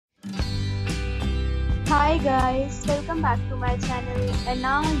Hi guys, welcome back to my channel and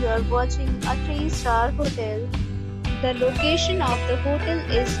now you are watching a 3-star hotel. The location of the hotel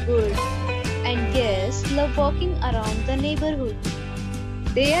is good and guests love walking around the neighborhood.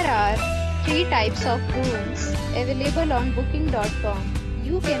 There are 3 types of rooms available on booking.com.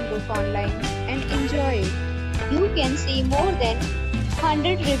 You can book online and enjoy it. You can see more than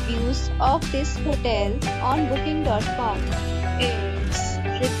 100 reviews of this hotel on booking.com. Its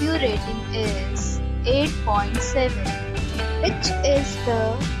review rating is 8.7, which is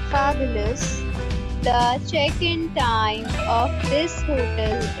the fabulous. The check-in time of this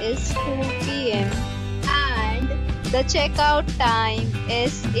hotel is 2 p.m. and the checkout time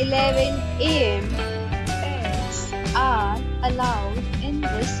is 11 a.m. Pets are allowed in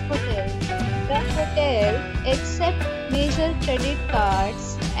this hotel. The hotel accepts major credit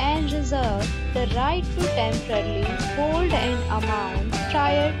cards and reserves the right to temporarily hold an amount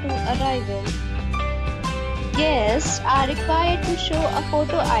prior to arrival. Guests are required to show a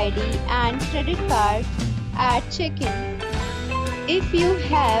photo ID and credit card at check-in. If you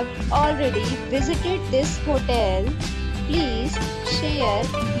have already visited this hotel, please share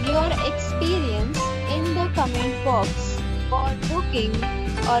your experience in the comment box. For booking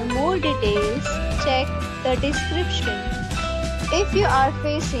or more details, check the description. If you are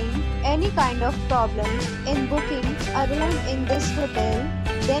facing any kind of problem in booking a room in this hotel,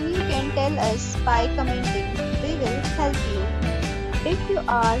 then you can tell us by commenting. We will help you. If you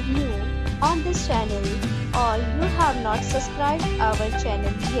are new on this channel or you have not subscribed our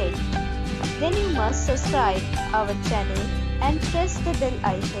channel yet, then you must subscribe our channel and press the bell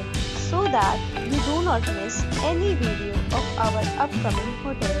icon so that you do not miss any video of our upcoming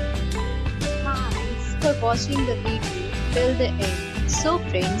hotel. Thanks for watching the video till the end. So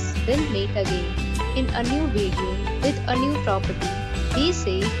friends, we'll meet again in a new video with a new property. Be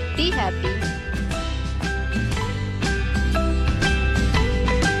safe, be happy.